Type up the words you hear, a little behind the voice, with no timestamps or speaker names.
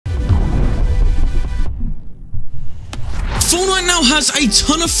Fortnite now has a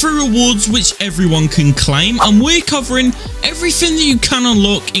ton of free rewards which everyone can claim, and we're covering everything that you can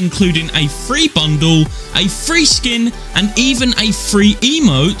unlock, including a free bundle, a free skin, and even a free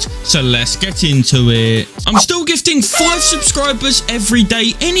emote. So let's get into it. I'm still gifting 5 subscribers every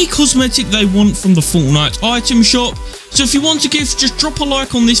day any cosmetic they want from the Fortnite item shop. So if you want to gift, just drop a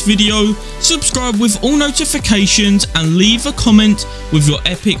like on this video, subscribe with all notifications, and leave a comment with your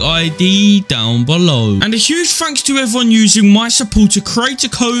epic ID down below. And a huge thanks to everyone using my supporter creator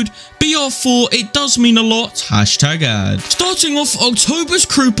code BR4, it does mean a lot, #ad. Starting off, October's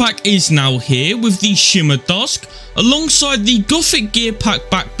crew pack is now here with the Shimmer Dusk, alongside the Gothic Gear Pack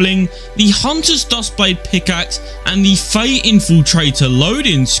back bling, the Hunter's Dustblade pickaxe, and the Fey Infiltrator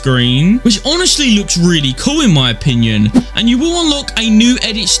loading screen, which honestly looks really cool in my opinion. And you will unlock a new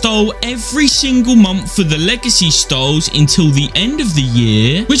edit style every single month for the legacy styles until the end of the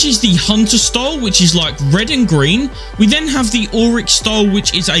year, which is the Hunter style, which is like red and green. We then have the Oryx style,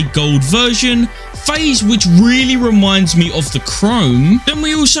 which is a gold version, Phase, which really reminds me of the Chrome. Then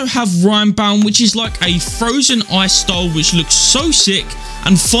we also have Rhinebound, which is like a frozen ice style, which looks so sick.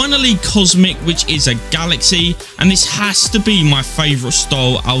 And finally Cosmic, which is a galaxy, and this has to be my favourite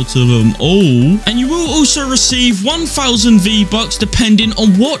style out of them all. And you will also receive 1000 V-Bucks depending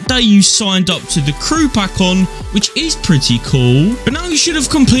on what day you signed up to the crew pack on, which is pretty cool. But now you should have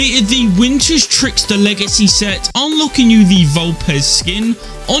completed the Winter's Trickster Legacy set, unlocking you the Vulpes skin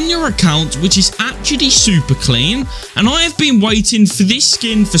on your account, which is actually super clean, and I have been waiting for this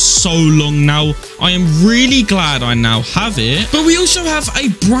skin for so long now. I am really glad I now have it. But we also have a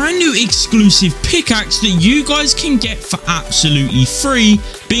brand new exclusive pickaxe that you guys can get for absolutely free,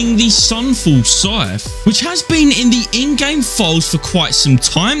 being the Sunfall Scythe, which has been in the in-game files for quite some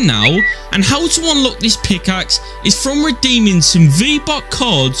time now. And how to unlock this pickaxe is from redeeming some V-Buck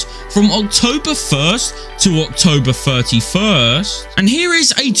cards from October 1st to October 31st. And here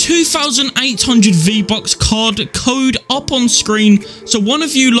is a 2,800 V-Bucks card code up on screen, so one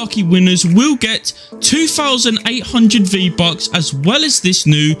of you lucky winners will get 2,800 V-Bucks as well as this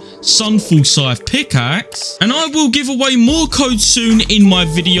new Sunfall Scythe pickaxe. And I will give away more codes soon in my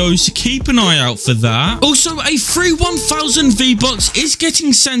videos, so keep an eye out for that. Also, a free 1,000 V-Bucks is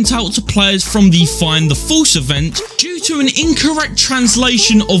getting sent out to players from the Find the False event due to an incorrect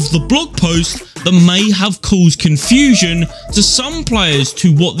translation of the blog post that may have caused confusion to some players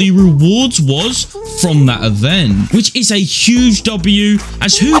to what the rewards was from that event, which is a huge W,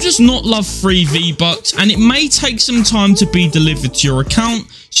 as who does not love free V-Bucks, and it may take some time to be delivered to your account,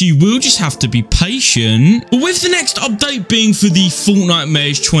 so you will just have to be patient. But with the next update being for the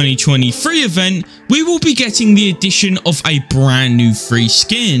Fortnitemares 2023 event, we will be getting the addition of a brand new free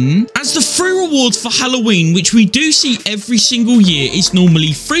skin, as the free rewards for Halloween, which we do see every single year, is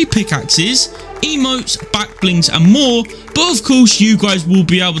normally free pickaxes, emotes, back blings, and more. But of course, you guys will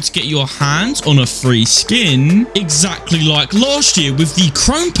be able to get your hands on a free skin, exactly like last year with the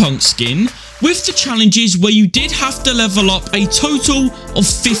Chrome Punk skin, with the challenges where you did have to level up a total of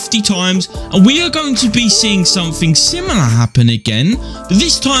 50 times, and we are going to be seeing something similar happen again, but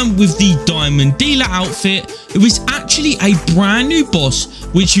this time with the Diamond Dealer outfit, who is actually a brand new boss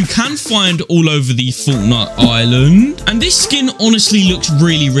which you can find all over the Fortnite island. And this skin honestly looks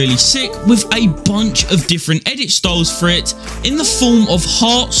really sick, with a bunch of different edit styles for it in the form of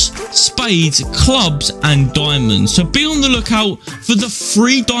hearts, spades, clubs, and diamonds. So be on the lookout for the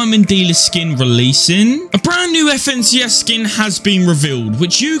free Diamond Dealer skin releasing. A brand new FNCS skin has been revealed,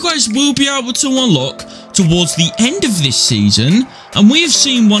 which you guys will be able to unlock towards the end of this season, and we have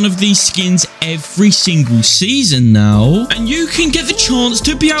seen one of these skins every single season now, and you can get the chance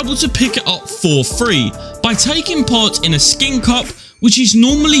to be able to pick it up for free by taking part in a skin cup, which is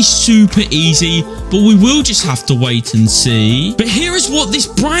normally super easy, but we will just have to wait and see. But here is what this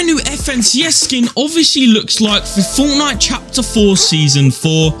brand new FNCS skin obviously looks like for Fortnite Chapter 4 Season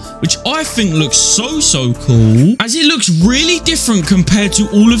 4, which I think looks so cool, as it looks really different compared to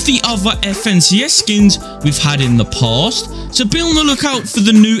all of the other FNCS skins we've had in the past. So be on the lookout for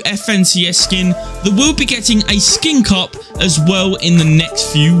the new FNCS skin that will be getting a skin cup as well in the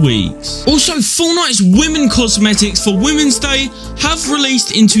next few weeks. Also, Fortnite's women cosmetics for Women's Day have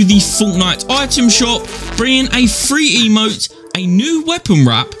released into the Fortnite item shop, bringing a free emote, a new weapon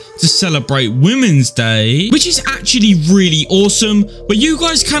wrap to celebrate Women's Day, which is actually really awesome, where you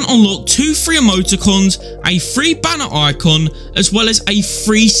guys can unlock 2 free emoticons, a free banner icon, as well as a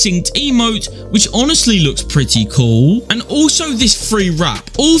free synced emote, which honestly looks pretty cool, and also this free wrap,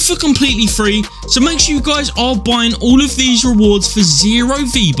 all for completely free. So make sure you guys are buying all of these rewards for 0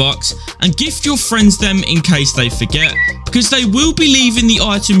 V-Bucks and gift your friends them in case they forget, because they will be leaving the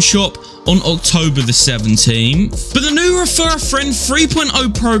item shop on October the 17th. But the new Refer a Friend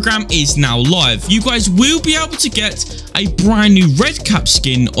 3.0 program is now live. You guys will be able to get a brand new red cap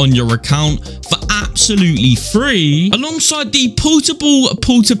skin on your account for absolutely free, alongside the portable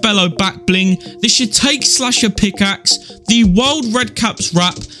Portobello back bling, the Shitake Slasher pickaxe, the Wild Red Caps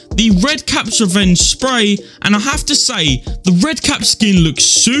wrap, the Red Caps Revenge spray, and I have to say, the Red Cap skin looks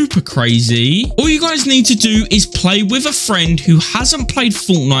super crazy. All you guys need to do is play with a friend who hasn't played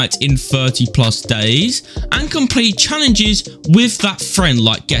Fortnite in 30 plus days and complete challenges with that friend,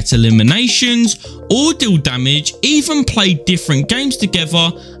 like get eliminations or deal damage, even play different games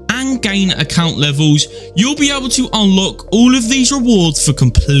together and gain account levels. You'll be able to unlock all of these rewards for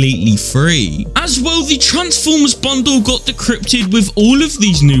completely free. As well, the Transformers bundle got decrypted with all of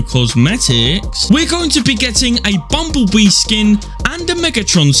these new cosmetics. We're going to be getting a Bumblebee skin and a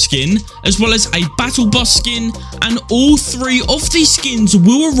Megatron skin, as well as a Battle Bus skin, and all three of these skins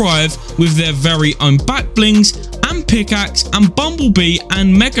will arrive with their very own back blings, and pickaxe, and Bumblebee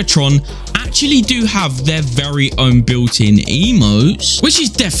and Megatron actually do have their very own built-in emotes, which is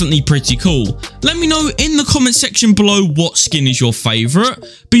definitely pretty cool. Let me know in the comment section below what skin is your favorite,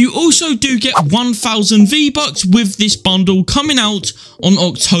 but you also do get 1000 V-Bucks with this bundle coming out on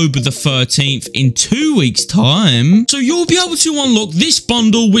October the 13th in 2 weeks time. So you'll be able to unlock this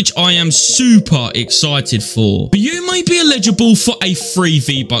bundle, which I am super excited for. But you may be eligible for a free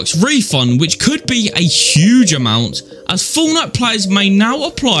V-Bucks refund, which could be a huge amount, as Fortnite players may now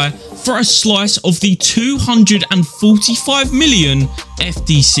apply for a slice of the 245 million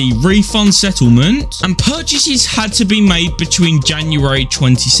FTC refund settlement, and purchases had to be made between January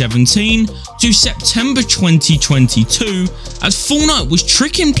 2017 to September 2022, as Fortnite was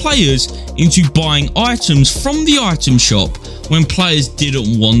tricking players into buying items from the item shop when players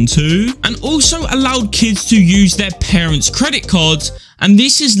didn't want to, and also allowed kids to use their parents' credit cards, and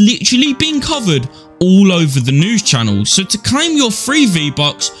this has literally been covered all over the news channels. So to claim your free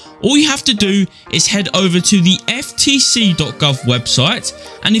V-Bucks, all you have to do is head over to the ftc.gov website,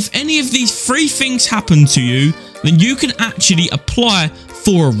 and if any of these free things happen to you, then you can actually apply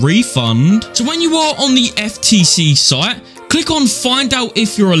for a refund. So when you are on the FTC site, click on find out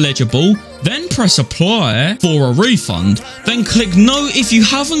if you're eligible, then press apply for a refund, then click no if you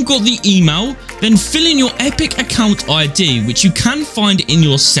haven't got the email, then fill in your Epic account ID, which you can find in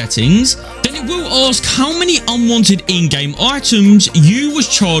your settings. Then it will ask how many unwanted in-game items you was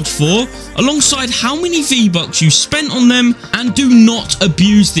charged for, alongside how many V-Bucks you spent on them, and do not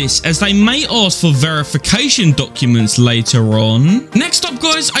abuse this, as they may ask for verification documents later on. Next up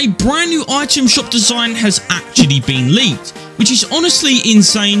guys, a brand new item shop design has actually been leaked, which is honestly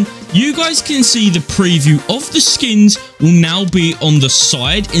insane. You guys can see the preview of the skins will now be on the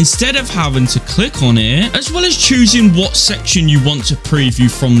side instead of having to click on it, as well as choosing what section you want to preview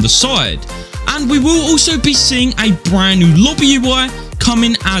from the side. And we will also be seeing a brand new lobby UI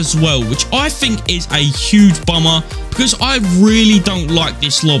coming as well, which I think is a huge bummer, because I really don't like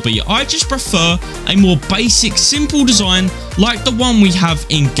this lobby. I just prefer a more basic, simple design like the one we have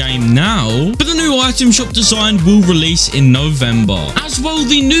in game now. But the new item shop design will release in November. As well,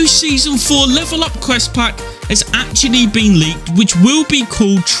 the new season 4 level up quest pack has actually been leaked, which will be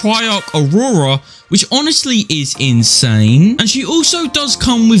called Triarch Aurora, which honestly is insane. And she also does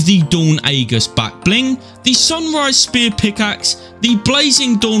come with the Dawn Aegis back bling, the Sunrise Spear pickaxe, the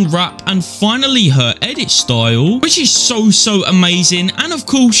Blazing Dawn wrap, and finally her edit style, which is so amazing. And of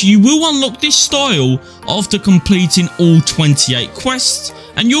course, you will unlock this style after completing all 28 quests,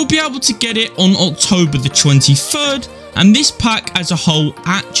 and you'll be able to get it on October the 23rd. And this pack as a whole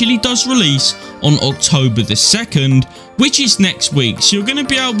actually does release on October the 2nd, which is next week. So you're going to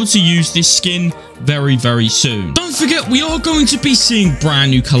be able to use this skin very soon. Don't forget, we are going to be seeing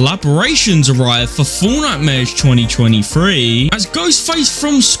brand new collaborations arrive for Fortnitemares 2023, as Ghostface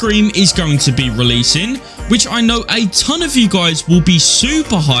from Scream is going to be releasing, which I know a ton of you guys will be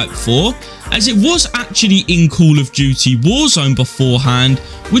super hyped for, as it was actually in Call of Duty Warzone beforehand,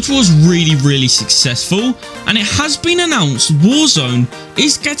 which was really successful. And it has been announced Warzone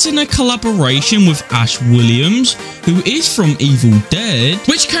is getting a collaboration with Ash Williams, who is from Evil Dead,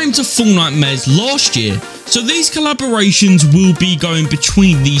 which came to Fortnitemares last year. So these collaborations will be going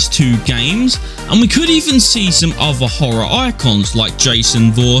between these two games, and we could even see some other horror icons like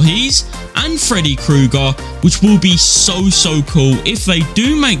Jason Voorhees and Freddy Krueger, which will be so cool if they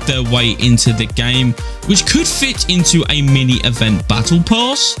do make their way into the game, which could fit into a mini event battle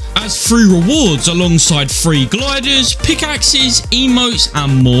pass, as free rewards alongside free gliders, pickaxes, emotes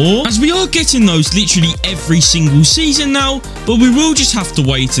and more, as we are getting those literally every single season now. But we will just have to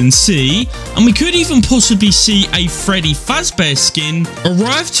wait and see, and we could even possibly possibly see a Freddy Fazbear skin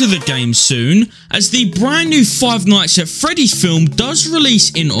arrive to the game soon, as the brand new Five Nights at Freddy's film does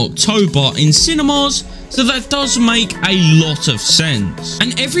release in October in cinemas, so that does make a lot of sense.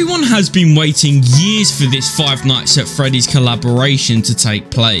 And everyone has been waiting years for this Five Nights at Freddy's collaboration to take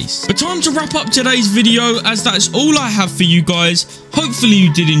place. But time to wrap up today's video, as that's all I have for you guys. Hopefully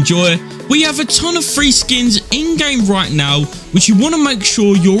you did enjoy. We have a ton of free skins in-game right now, which you want to make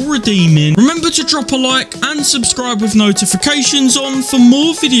sure you're redeeming. Remember to drop a like and subscribe with notifications on for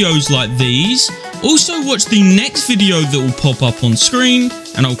more videos like these. Also watch the next video that will pop up on screen,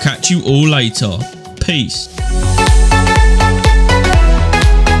 and I'll catch you all later. Peace.